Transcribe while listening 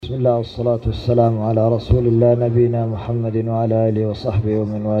بسم الله والصلاة والسلام على رسول الله نبينا محمد وعلى آله وصحبه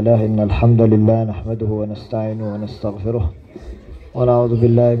ومن والاه. إن الحمد لله نحمده ونستعينه ونستغفره ونعوذ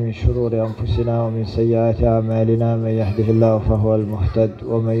بالله من شرور أنفسنا ومن سيئات أعمالنا. من يهده الله فهو المهتد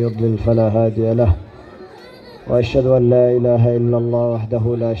ومن يضلل فلا هادي له. وأشهد أن لا إله إلا الله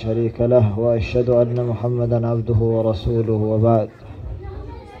وحده لا شريك له وأشهد أن محمدا عبده ورسوله. وبعد،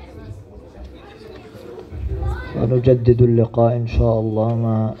 ونجدد اللقاء إن شاء الله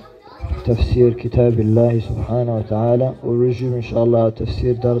مع تفسير كتاب الله سبحانه وتعالى. We'll resume إن شاء الله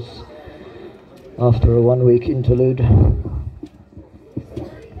تفسير درس after a 1-week interlude.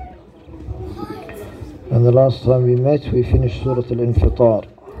 And the last time we met we finished Surat al-Infitar,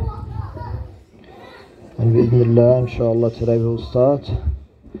 and bi'idhnillah inshallah today we will start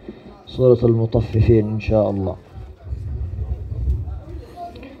Surat al-Mutaffifeen inshallah.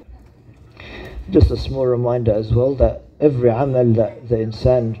 Just a small reminder as well that every amal that the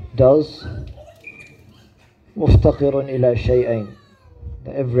insan does muftaqirun ila shay'ain,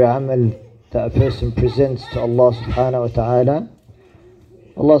 that every amal that a person presents to Allah subhanahu wa ta'ala,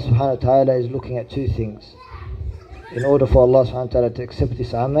 Allah subhanahu wa ta'ala is looking at two things. In order for Allah subhanahu wa ta'ala to accept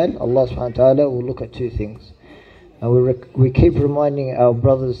this amal, Allah subhanahu wa ta'ala will look at two things. And we keep reminding our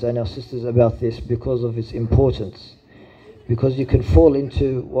brothers and our sisters about this because of its importance. Because you can fall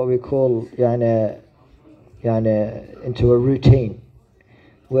into what we call into a routine,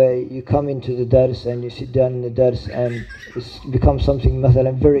 where you come into the dars and you sit down in the dars and it becomes something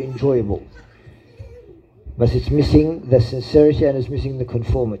mathalan very enjoyable, but it's missing the sincerity and it's missing the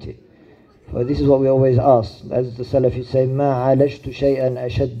conformity. Well, this is what we always ask, as the Salafis say, ما عالجت شيئا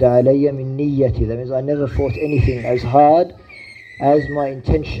أشد علي من نيتي. That means I never fought anything as hard as my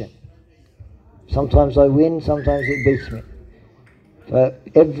intention. Sometimes I win, sometimes it beats me.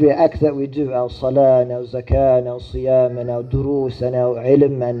 Every act that we do, our salah, our zakah, our siyam, and our durus, and our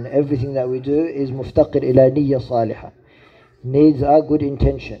ilm, and everything that we do is muftaqir ila niyya salihah. Needs a good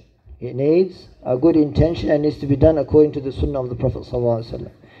intention. It needs a good intention and needs to be done according to the sunnah of the Prophet sallallahu alaihi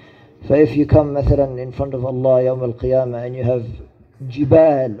wasallam. So if you come mathalan in front of Allah yawm al-qiyamah and you have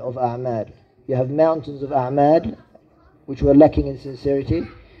jibal of a'mal, you have mountains of a'mal which were lacking in sincerity,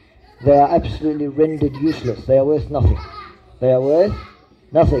 they are absolutely rendered useless. They are worth nothing. They are worth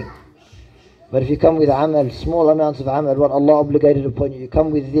nothing. But if you come with amal, small amounts of amal, what Allah obligated upon you, you come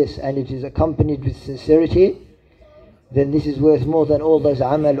with this and it is accompanied with sincerity, then this is worth more than all those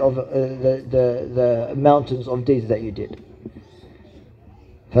amal of the mountains of deeds that you did.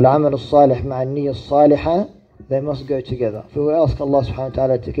 فالعمل الصالح مع النية الصالحة, they must go together. So we ask Allah subhanahu wa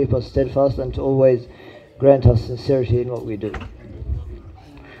ta'ala to keep us steadfast and to always grant us sincerity in what we do.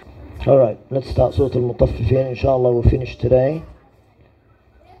 Alright, let's start Surat al-Mutaffifeen. Inshallah we'll finish today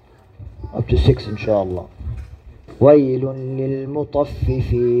up to 6 inshallah. وَيْلٌ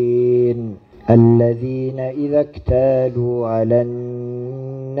لِلْمُطَفِّفِينَ الَّذِينَ إِذَا اكْتَالُوا عَلَى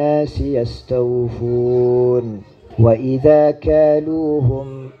النَّاسِ يَسْتَوْفُونَ وَإِذَا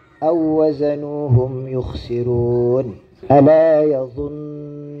كَالُوهُمْ أَوْ وَزَنُوهُمْ يُخْسِرُونَ أَلَا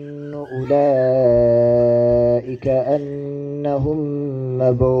يَظُنُّ أُولَئِكَ أَنَّهُمْ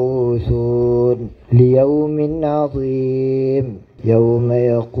مَبْعُوثُونَ لِيَوْمٍ عَظِيمٍ يَوْمَ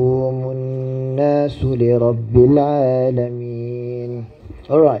يَقُومُ النَّاسُ لِرَبِّ الْعَالَمِينَ.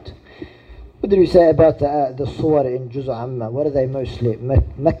 Alright, what did we say about the surah in Juz' Amma? What are they mostly?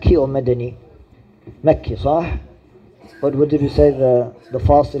 Makki or Madani? Makki, صح? What did we say the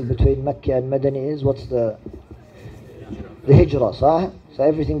fasil between Makki and Madani is? What's the Hijrah, صح? So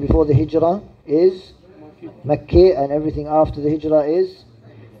everything before the Hijrah is Makki and everything after the Hijrah is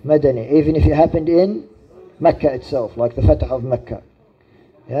Madani, even if it happened in Mecca itself, like the Fatah of Mecca.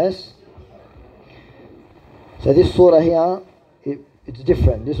 Yes? So this surah here, it's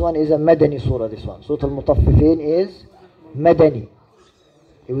different. This one is a Madani surah, this one. Surah al-Mutaffifeen is Madani.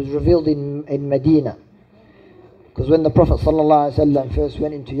 It was revealed in Medina. Because when the Prophet ﷺ first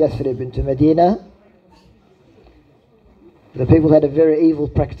went into Yathrib, into Medina, the people had a very evil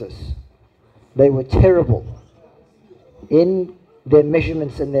practice. They were terrible in their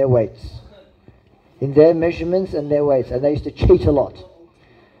measurements and their weights. In their measurements and their weights. And they used to cheat a lot.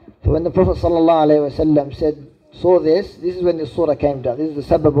 So when the Prophet ﷺ saw this is when this surah came down. This is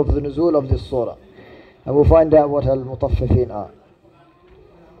the sabab of the nuzul of this surah. And we'll find out what al-Mutaffifeen are.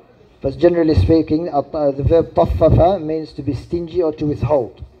 But generally speaking, the verb taffafa means to be stingy or to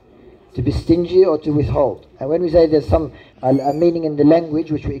withhold. To be stingy or to withhold. And when we say there's some a meaning in the language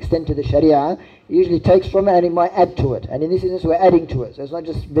which we extend to the Sharia, it usually takes from it and it might add to it. And in this instance we're adding to it. So it's not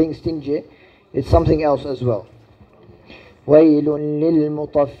just being stingy, it's something else as well. وَيْلٌ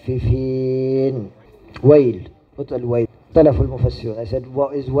لِلْمُطَفِّفِينَ. Wail. What al-wail? اختلف المفسرون. They said,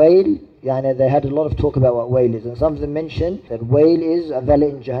 what is wail? يعني they had a lot of talk about what wail is, and some of them mentioned that wail is a valley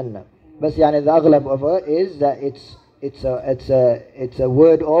in Jahannam. But يعني the aghlab of it is that it's a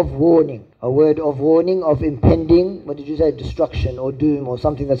word of warning, a word of warning of impending, what did you say, destruction or doom or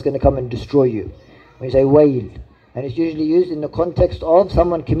something that's going to come and destroy you. When you say wail, and it's usually used in the context of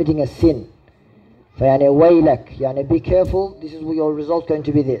someone committing a sin. فيعني waylak, يعني be careful, this is your result going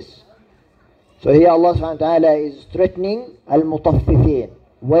to be this. So here Allah subhanahu wa ta'ala is threatening al-Mutaffifeen.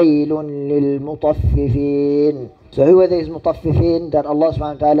 Waylun lil-Mutaffifeen. So who are these Mutaffifeen that Allah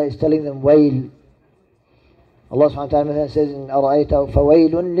subhanahu wa ta'ala is telling them wail? Allah subhanahu wa ta'ala says in أَرَأَيْتَ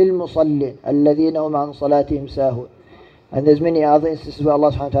فَوَيْلٌ لِلْمُصَلِّينَ الَّذِينَ هُمْ عَنْ صَلَاتِهِمْ سَاهُونَ. And there's many other instances where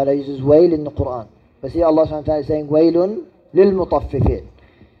Allah subhanahu wa ta'ala uses wail in the Quran. But here Allah subhanahu wa ta'ala is saying waylun lil-Mutaffifeen.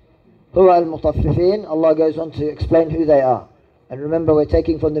 Who are al-Mutaffifeen? Allah goes on to explain who they are. And remember, we're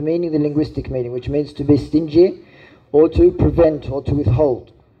taking from the meaning the linguistic meaning, which means to be stingy or to prevent or to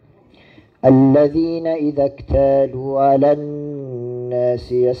withhold. الَّذِينَ إِذَا اكْتَالُوا عَلَى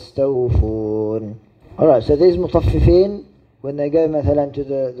النَّاسِ يَسْتَوْفُونَ. Alright, so these Mutaffifeen, when they go مثلا to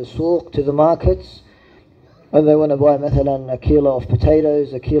the souq, to the markets, and they want to buy مثلا a kilo of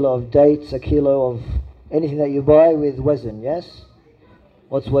potatoes, a kilo of dates, a kilo of anything that you buy with wazn, yes?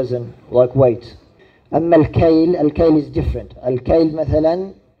 What's wazn? Like weight. أما الكيل is different. الكيل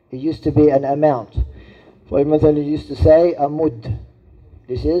مثلا, it used to be an amount. For مثلا it used to say a mud.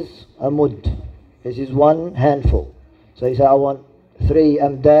 This is a mud. This is 1 handful. So you say, I want 3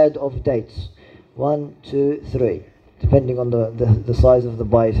 amdad of dates. 1, 2, 3. Depending on the size of the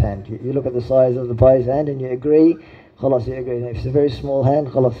buyer's hand. You look at the size of the buyer's hand and you agree. خلاص, you agree. If it's a very small hand,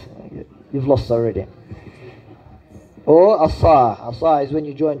 خلاص, you've lost already. Or a sa' is when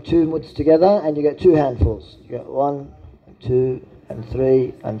you join 2 muds together and you get 2 handfuls. You get 1, 2, and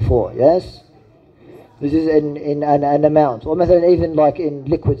 3, and 4. Yes? This is in an amount. Or even like in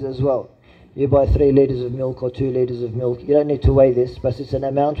liquids as well. You buy 3 litres of milk or 2 litres of milk. You don't need to weigh this, but it's an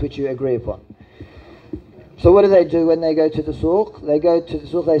amount which you agree upon. So what do they do when they go to the souq? They go to the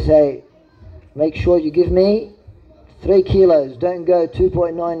souq, they say, make sure you give me 3 kilos. Don't go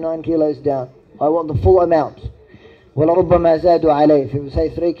 2.99 kilos down. I want the full amount. وَلَرُبَّمَا زَادُوا عَلَيْهِ. If you say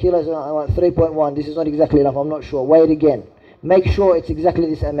 3 kilos, I want 3.1. This is not exactly enough, I'm not sure. Weigh it again. Make sure it's exactly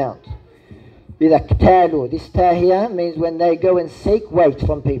this amount. إِذَا اكْتَالُوا. This ta here means when they go and seek weight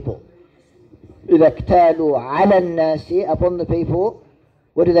from people. إِذَا اكْتَالُوا عَلَى النَّاسِ. Upon the people,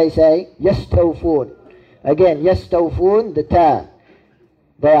 what do they say? يَسْتَوْفُونَ. Again, يَسْتَوْفُونَ, the ta.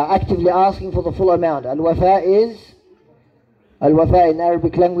 They are actively asking for the full amount. Al-wafa in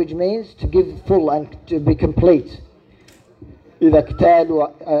Arabic language means to give full and to be complete. إذا اكتالوا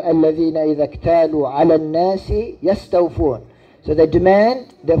الذين إذا اكتالوا على الناس يستوفون. So they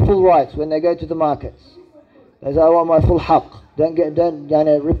demand their full rights when they go to the markets. They say, I want my full haqq.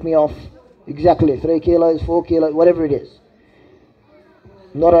 Don't rip me off. Exactly 3 kilos, 4 kilos, whatever it is.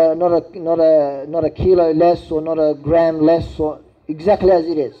 Not a kilo less or not a gram less, or exactly as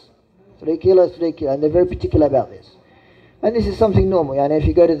it is. 3 kilos, 3 kilos, and they're very particular about this. And this is something normal. If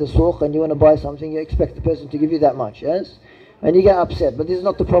you go to the souq and you want to buy something, you expect the person to give you that much, yes? And you get upset, but this is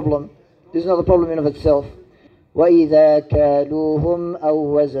not the problem. This is not the problem in of itself. وَإِذَا كَالُوهُمْ أَوْ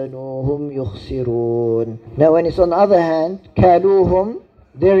وَزَنُوهُمْ يُخْسِرُونَ. Now when it's on the other hand, كَالُوهُمْ,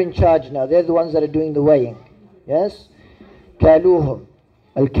 they're in charge now. They're the ones that are doing the weighing. Yes? كَالُوهُمْ.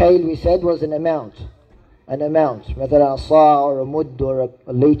 Al-Kayl, we said, was an amount. An amount. مثلا a sa' or a mud or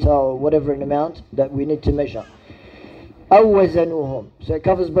a litre or whatever an amount that we need to measure. أَوْ وَزَنُوهُمْ. So it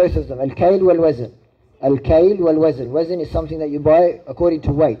covers both of them. Al-Kayl wal-Wazn. Al-Kayl wal-Wazn. Wazn is something that you buy according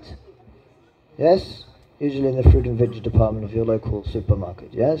to weight. Yes? Usually in the fruit and veg department of your local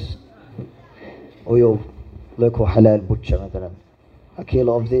supermarket. Yes? Or your local halal butcher. مثلا. A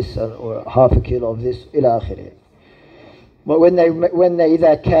kilo of this or half a kilo of this. إلى آخره. But when they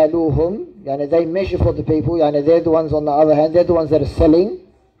إذا كالوهم, they measure for the people. They're the ones on the other hand. They're the ones that are selling.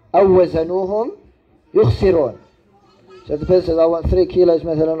 أَوْ وَزَنُوهُمْ يُخْسِرُونَ. So if the person says, I want 3 kilos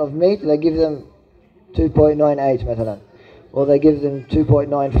مثلا of meat, they give them 2.98 مثلا. Or they give them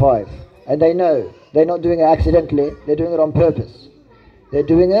 2.95. And they know, they're not doing it accidentally, they're doing it on purpose. They're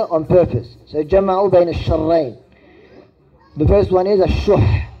doing it on purpose. So جَمَعُوا بَيْنَ الشَّرَّيْنِ. The first one is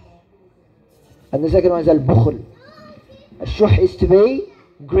الشُّح. And the second one is al-bukhl. Al-shuh is to be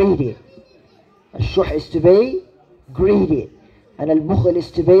greedy. Al-shuh is to be greedy. And al-bukhl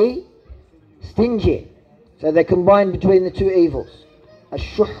is to be stingy. So they combine between the 2 evils.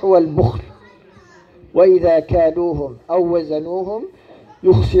 الشح والبخل. وإذا كالوهم أو وزنوهم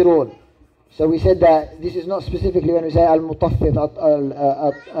يخسرون. So we said that this is not specifically when we say al-Mutaffif.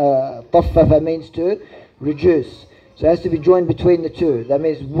 Taffafa means to reduce. So it has to be joined between the two. That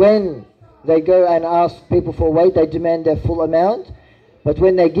means when they go and ask people for weight, they demand their full amount, but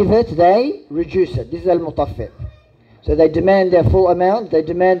when they give it, they reduce it. This is al-Mutaffifeen. So they demand their full amount, they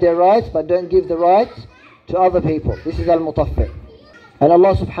demand their rights, but don't give the rights to other people. This is al-Mutaffifeen. And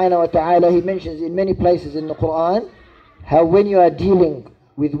Allah subhanahu wa ta'ala, He mentions in many places in the Quran how when you are dealing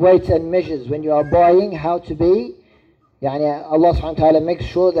with weights and measures, when you are buying, how to be, Allah subhanahu wa ta'ala makes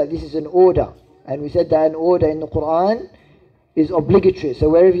sure that this is an order. And we said that an order in the Quran is obligatory. So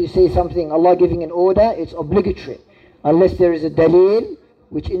wherever you see something, Allah giving an order, it's obligatory. Unless there is a dalil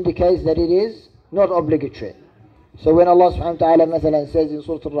which indicates that it is not obligatory. So when Allah subhanahu wa ta'ala مثلا says in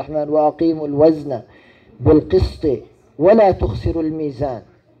Surat al-Rahman, وَأَقِيمُوا الْوَزْنَ بِالْقِسْطِ وَلَا تُخْسِرُوا الْمِيزَانِ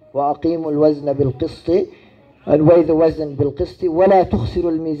وَأَقِيمُوا الْوَزْنَ بِالْقِسْطِ, and weigh the wazn bil-qisti, وَلَا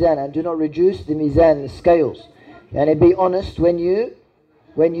تُخْسِرُوا الْمِيزَانِ, and do not reduce the mizan, the scales. And be honest when you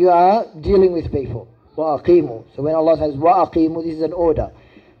are dealing with people. وَأَقِيمُوا. So when Allah says وَأَقِيمُوا, this is an order.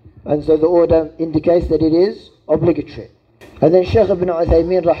 And so the order indicates that it is obligatory. And then Shaykh ibn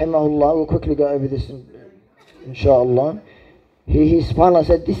Uthaymeen rahimahullah, we'll quickly go over this inshallah. He subhanAllah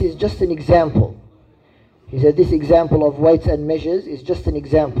said, this is just an example. He said this example of weights and measures is just an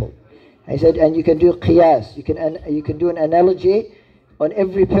example. And he said, and you can do qiyas, you can do an analogy on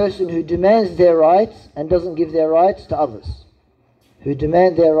every person who demands their rights and doesn't give their rights to others. Who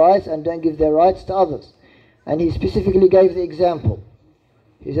demand their rights and don't give their rights to others. And he specifically gave the example.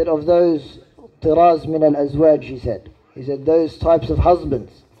 He said of those tiraz min al-azwaj, he said those types of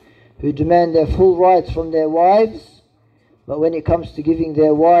husbands who demand their full rights from their wives, but when it comes to giving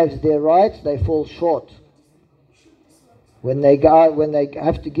their wives their rights, they fall short. When they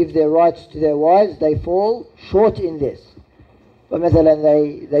have to give their rights to their wives, they fall short in this. But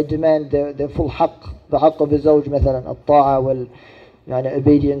مثلا they demand their full haqq, the haqq of the zawj, مثلا al-ta'a wal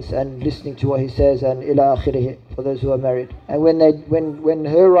obedience and listening to what he says, and ila akhirih, for those who are married. And when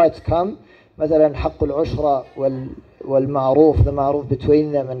her rights come, مثلا حق العشرة والمعروف, the ma'ruf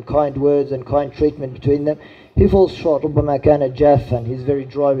between them, and kind words and kind treatment between them, he falls short. ربما كان جافا, he's very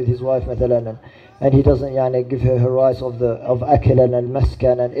dry with his wife مثلا, and he doesn't give her rights of akalan and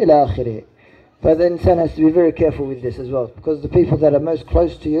maskan and ila akhirih. But the insan has to be very careful with this as well, because the people that are most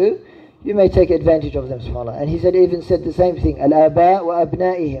close to you, you may take advantage of them, subhanAllah. And he even said the same thing, al-aba wa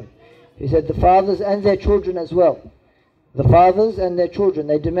abna'ihim. He said the fathers and their children as well. The fathers and their children,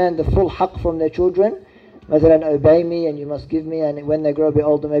 they demand the full haqq from their children. Mathalan, obey me and you must give me, and when they grow a bit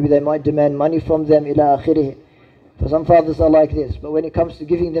older, maybe they might demand money from them, ila akhirih. For some fathers are like this, but when it comes to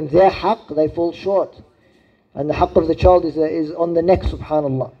giving them their haqq, they fall short. And the haqq of the child is on the neck,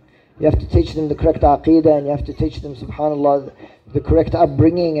 subhanAllah. You have to teach them the correct aqeedah, and you have to teach them, subhanAllah, the correct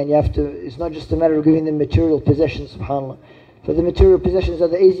upbringing, and it's not just a matter of giving them material possessions, subhanAllah. For the material possessions are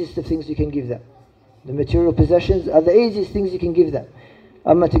the easiest of things you can give them. The material possessions are the easiest things you can give them.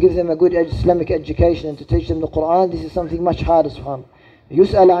 Amma to give them a good Islamic education and to teach them the Quran, this is something much harder, subhanAllah.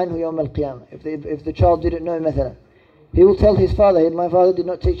 يُسْأَلَ عَنْهُ يَوْمَ الْقِيَامَةِ. If the child didn't know, مثلا, he will tell his father, my father did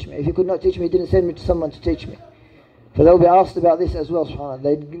not teach me. If he could not teach me, he didn't send me to someone to teach me. For they'll be asked about this as well,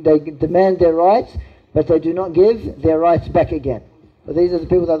 subhanAllah. They demand their rights, but they do not give their rights back again. But these are the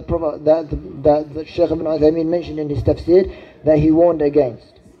people that Shaykh ibn Uthaymeen mentioned in his Tafseer, that he warned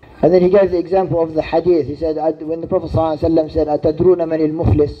against. And then he gave the example of the hadith. He said, when the Prophet ﷺ said, أَتَدْرُونَ مَنِ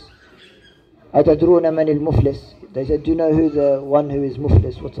الْمُفْلِسِ أَتَدْرُونَ مَنِ الْمُفْلِسِ. They said, do you know who the one who is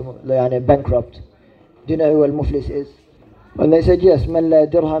muflis, bankrupt? Do you know who al-muflis is? And they said, yes, مَنْ لَا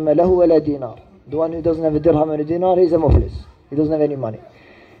دِرْهَمَ لَهُ وَلَا دِينَارٍ. The one who doesn't have a dirham and a dinar, he's a muflis. He doesn't have any money.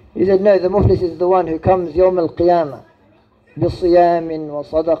 He said, no, the muflis is the one who comes يوم القيامة بِصِيَامٍ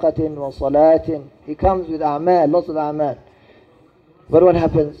وَصَدَقَةٍ وَصَلَاةٍ. He comes with a'mal, lots of a'mal. But what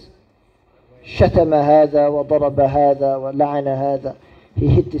happens? شتم هذا وضرب هذا ولعن هذا. He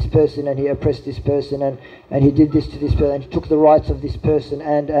hit this person and he oppressed this person and he did this to this person and he took the rights of this person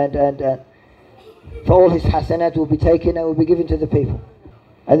and. For all his hasanat will be taken and will be given to the people.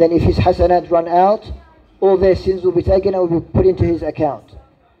 And then if his hasanat run out, all their sins will be taken and will be put into his account.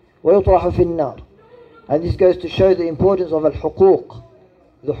 ويطرح في النار. And this goes to show the importance of al-huquq,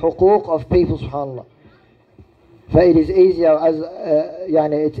 the huquq of people, subhanAllah. For it is easier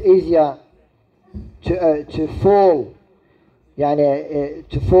it's easier to fall,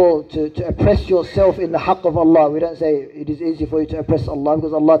 to oppress yourself in the haqq of Allah. We don't say it is easy for you to oppress Allah,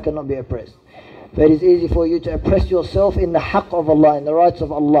 because Allah cannot be oppressed. But it is easy for you to oppress yourself in the haqq of Allah, in the rights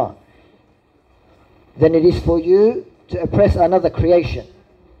of Allah, than it is for you to oppress another creation.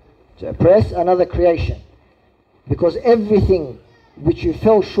 To oppress another creation. Because everything which you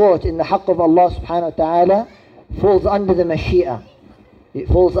fell short in the haqq of Allah subhanahu wa ta'ala falls under the mashi'ah. It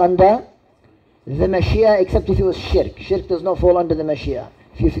falls under the Mashiach, except if it was shirk. Shirk does not fall under the Mashiach.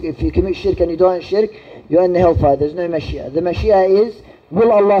 If you commit shirk and you die in shirk, you're in the hellfire. There's no Mashiach. The Mashiach is,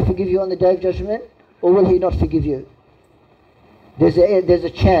 will Allah forgive you on the Day of Judgment, or will He not forgive you? There's a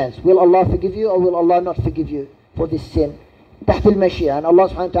chance. Will Allah forgive you, or will Allah not forgive you for this sin? تحت المشيئة. And Allah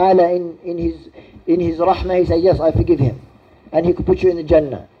subhanahu wa ta'ala in His rahmah, He says, yes, I forgive him. And He could put you in the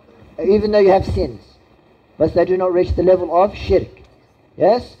Jannah. Even though you have sins. But they do not reach the level of shirk.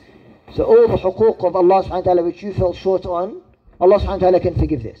 Yes? So all the huquq of Allah subhanahu wa ta'ala which you fell short on, Allah subhanahu wa ta'ala can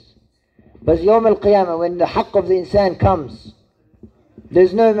forgive this. But Yawm al-Qiyamah, when the haqq of the insan comes,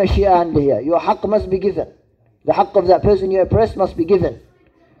 there's no mashi'ah under here. Your haqq must be given. The haqq of that person you oppressed must be given.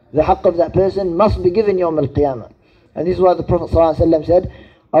 The haqq of that person must be given Yawm al-Qiyamah. And this is why the Prophet ﷺ said,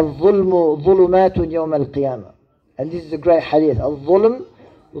 الظلم ظلمات يوم القيامة. And this is a great hadith. الظلم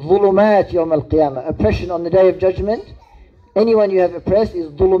ظلمات يوم القيامة. Oppression on the Day of Judgment. Anyone you have oppressed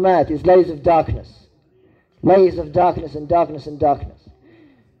is ظلمات, is layers of darkness. Layers of darkness and darkness and darkness.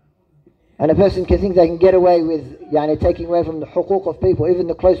 And a person can think they can get away with taking away from the huquq of people, even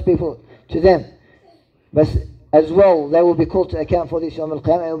the close people to them. But as well, they will be called to account for this Yawm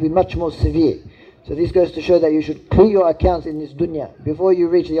al-Qiyamah, and it will be much more severe. So this goes to show that you should clear your accounts in this dunya before you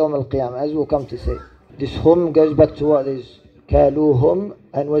reach the Yawm al-Qiyamah, as we'll come to see. This hum goes back to what? There's kaluhum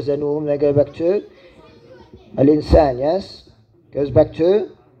and wazanuhum, they go back to al-insan, yes? Goes back to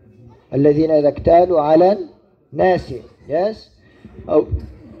الذين إذا اكتالوا على الناس, yes? أو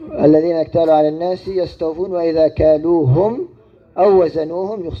الذين اكتالوا على الناس يستوفون وإذا كالوهم أو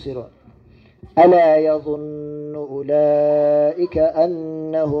وزنوهم يخسرون. ألا يظن أولئك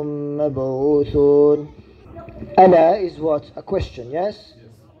أنهم مبعوثون. ألا is what? A question, yes?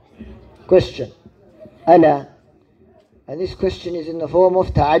 Question. ألا. And this question is in the form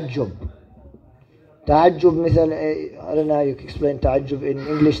of تعجب. تعجب مثل, I don't know how you can explain تعجب. In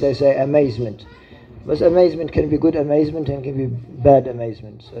English they say amazement. But amazement can be good amazement and can be bad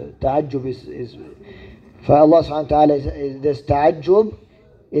amazement. So تعجب is for Allah subhanahu wa ta'ala there's تعجب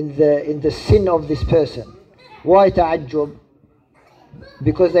in the sin of this person. Why ta'ajjub?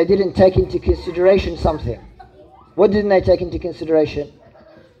 Because they didn't take into consideration something. What didn't they take into consideration?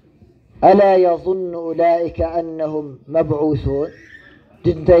 ألا يظن أولئك أنهم مبعوثون.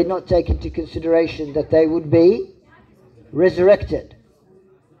 Didn't they not take into consideration that they would be resurrected?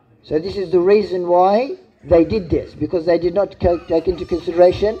 So this is the reason why they did this, because they did not take into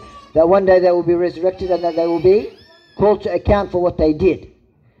consideration that one day they will be resurrected and that they will be called to account for what they did.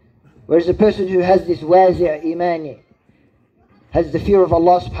 Whereas a person who has this wazi' imani, has the fear of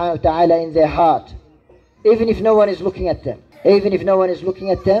Allah subhanahu wa ta'ala in their heart, even if no one is looking at them,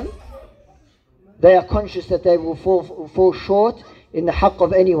 they are conscious that they will fall short in the haqq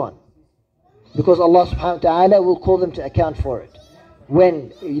of anyone, because Allah subhanahu wa ta'ala will call them to account for it.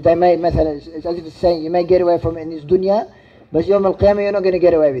 When they may, it's as if it's saying, you may get away from it in this dunya, but Yawm al-Qiyamah you're not going to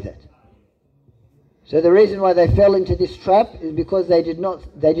get away with it. So the reason why they fell into this trap is because they did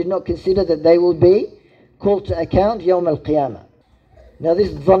not consider that they will be called to account Yawm al-Qiyamah. Now this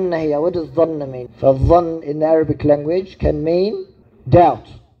dhanna here, what does dhanna mean? So dhann in the Arabic language can mean doubt.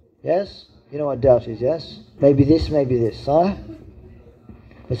 Yes? You know what doubt is, yes? Maybe this, huh?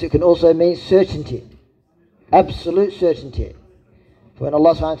 But it can also mean certainty. Absolute certainty. For when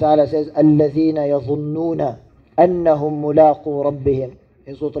Allah subhanahu wa ta'ala says, الَّذِينَ يَظُنُّونَ أَنَّهُمْ مُلَاقُوا رَبِّهِمْ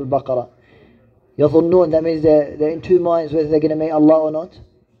in Surat al-Baqarah. يظنون, that means they're in two minds whether they're going to meet Allah or not.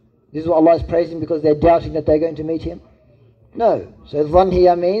 This is what Allah is praising, because they're doubting that they're going to meet Him. No. So dhann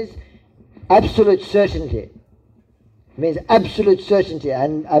here means absolute certainty. It means absolute certainty.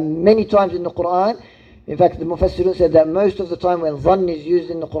 And many times in the Quran, in fact the Mufassirun said that most of the time when dhann is used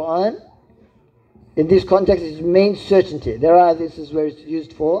in the Quran, in this context it means certainty. There are instances where it's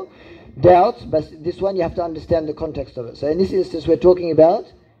used for doubt, but this one you have to understand the context of it. So in this instance we're talking about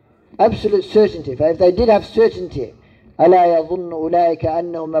absolute certainty. If they did have certainty, أَلَا يَظُنُّ أُولَٰئِكَ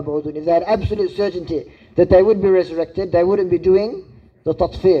أَنَّهُمْ مَبْعُوثُونَ, if they had absolute certainty that they would be resurrected, they wouldn't be doing the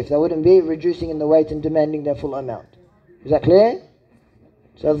tatfif, they wouldn't be reducing in the weight and demanding their full amount. Is that clear?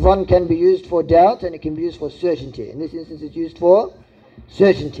 So dhann can be used for doubt and it can be used for certainty. In this instance it's used for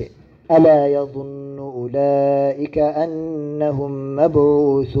certainty. أَلَا يَظُنُّ أُولَٰئِكَ أَنَّهُمْ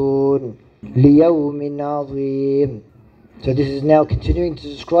مَبْعُوثُونَ لِيَوْمٍ عَظِيمٍ. So this is now continuing to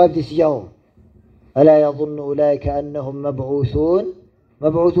describe this yawm. أَلَا يَظُنُّ أُولَٰئِكَ أَنَّهُمْ مَبْعُوثُونَ.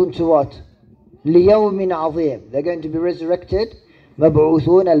 مَبْعُوثُونَ to what? لِيَوْمٍ عَظِيمٍ. They're going to be resurrected.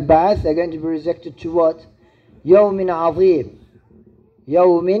 مَبْعُوثُونَ al-ba'ath. They're going to be resurrected to what? يَوْمٍ عَظِيمٍ.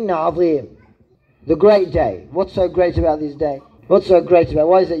 يَوْمٍ عَظِيمٍ. The great day. What's so great about this day? What's so great about it?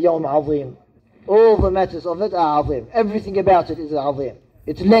 Why is it يَوْمٍ عَظِيمٍ? All the matters of it are عظيم. Everything about it is عظيم.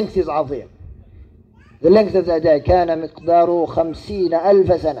 Its length is عظيم. The length of that day, كان مقداره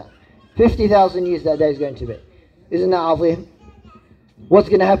 50,000 سنة. 50,000 years that day is going to be. Isn't that عظيم? What's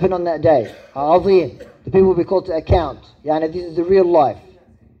going to happen on that day? عظيم. The people will be called to account. Yani this is the real life.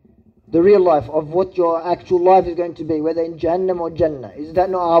 The real life of what your actual life is going to be, whether in Jahannam or Jannah. Is that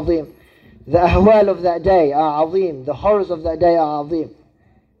not عظيم? The ahwal of that day are عظيم. The horrors of that day are عظيم.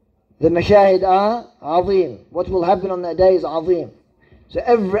 The mashahid are عظيم. What will happen on that day is عظيم. So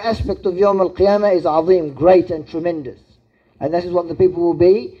every aspect of Yawm al-Qiyamah is عظيم, great and tremendous. And this is what the people will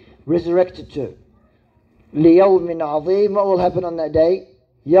be resurrected to. لِيَوْمٍ عَظِيمٍ. What will happen on that day?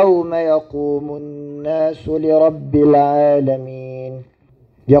 يَوْمَ يَقُومُ النَّاسُ لِرَبِّ الْعَالَمِينَ.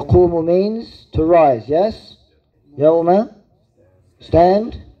 يَقُومُ means to rise, yes? يَوْمَ,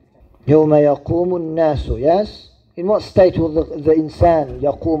 stand. يَوْمَ يَقُومُ النَّاسُ, yes? In what state will the insan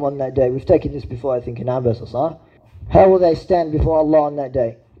يقوم on that day? We've taken this before, I think, in Abasa, صح? How will they stand before Allah on that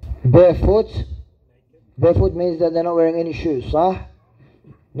day? Barefoot. Barefoot means that they're not wearing any shoes, صح?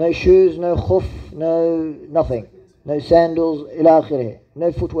 No shoes, no khuf, no nothing. No sandals, ila akhirih.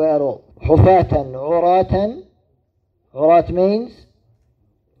 No footwear at all. Hufatan, uratan. Urat means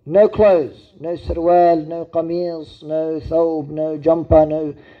no clothes. No sarwal, no qamis, no thawb, no jumper,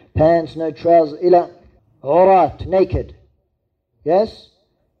 no pants, no trousers. Ila. Urat, naked. Yes?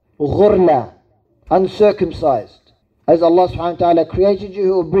 Ghurla, uncircumcised. As Allah subhanahu wa ta'ala created you, He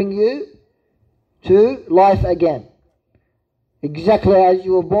will bring you to life again. Exactly as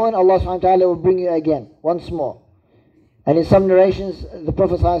you were born, Allah subhanahu wa ta'ala will bring you again, once more. And in some narrations, the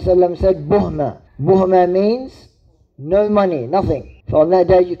Prophet ﷺ said, Buhma. Buhma means no money, nothing. So on that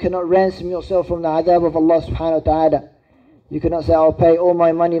day, you cannot ransom yourself from the adab of Allah subhanahu wa ta'ala. You cannot say, I'll pay all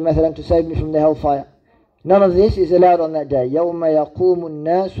my money, مثلا, to save me from the hellfire. None of this is allowed on that day. يَوْمَ يَقُومُ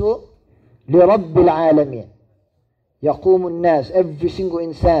النَّاسُ لِرَبِّ الْعَالَمِينَ. يَقُومُ النَّاسِ. Every single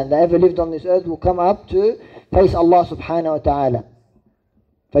insan that ever lived on this earth will come up to face Allah subhanahu wa ta'ala.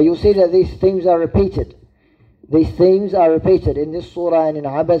 So you see that these themes are repeated. These themes are repeated in this surah and in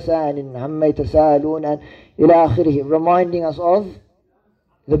Abasa and in Amma Yatasaalun and ila akhirih, reminding us of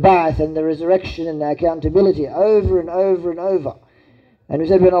the ba'ath and the resurrection and the accountability over and over and over. And we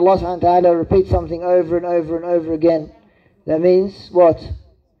said when Allah subhanahu wa ta'ala repeats something over and over and over again, that means what?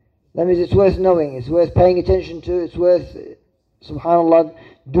 That means it's worth knowing, it's worth paying attention to, it's worth, subhanAllah,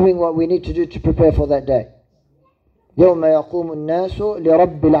 doing what we need to do to prepare for that day. يوم يقوم الناس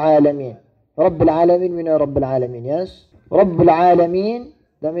لرب العالمين. رب العالمين, we know رب العالمين, yes? رب العالمين,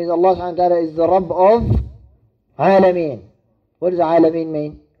 that means Allah subhanahu wa ta'ala is the Rabb of عالمين. What does عالمين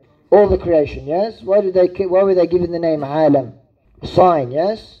mean? All the creation, yes? Why were they given the name عالم? A sign,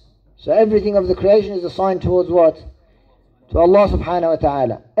 yes? So everything of the creation is a sign towards what? To Allah subhanahu wa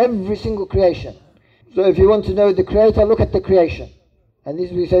ta'ala. Every single creation. So if you want to know the creator, look at the creation. And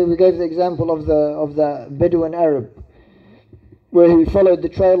this we gave the example of the Bedouin Arab, where he followed the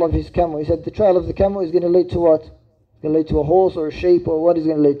trail of his camel. He said the trail of the camel is going to lead to what? It's going to lead to a horse or a sheep, or what is it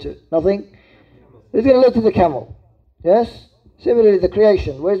going to lead to? Nothing. It's going to lead to the camel. Yes? Similarly, the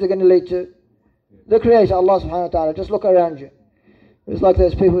creation. Where is it going to lead to? The creator, Allah subhanahu wa ta'ala. Just look around you. It's like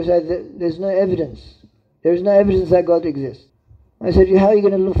those people who say that there's no evidence. There is no evidence that God exists. I said, how are you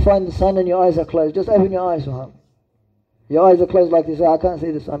going to find the sun and your eyes are closed? Just open your eyes, subhanAllah. Your eyes are closed like this. I can't see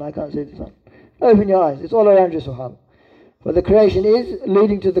the sun, I can't see the sun. Open your eyes. It's all around you, subhanAllah. But the creation is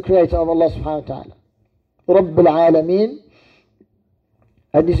leading to the creator of Allah subhanahu wa ta'ala. Rabb al-Alameen.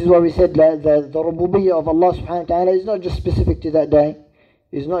 And this is why we said that the rububiyyah of Allah subhanahu wa ta'ala is not just specific to that day.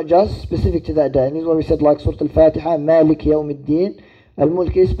 It's not just specific to that day. And this is why we said, like Surah Al-Fatiha, Malik Yawmiddin.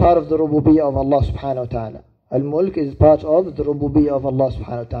 Al-Mulk is part of the rububiyyah of Allah subhanahu wa ta'ala. Al-Mulk is part of the rububiyyah of Allah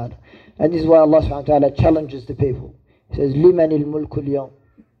subhanahu wa ta'ala. And this is why Allah subhanahu wa ta'ala challenges the people. He says, لِمَنِ الْمُلْكُ الْيَوْمِ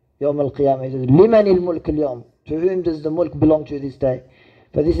Yawm al-Qiyamah. He says, لِمَنِ الْمُلْكُ الْيَوْمِ To whom does the mulk belong to this day?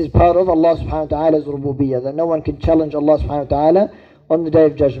 For this is part of Allah subhanahu wa ta'ala's rububiyyah, that no one can challenge Allah subhanahu wa ta'ala on the day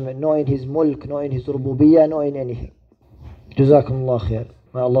of judgment, nor in his mulk, nor in his rububiyyah, nor in anything. Jazakumullah khair.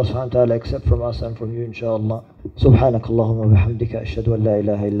 May Allah subhanahu wa ta'ala accept from us and from you, inshaAllah. Subhanakallahumma bihamdika ashhadu an la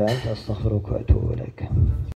ilaha illa anta astaghfiruka wa atubu ilayk.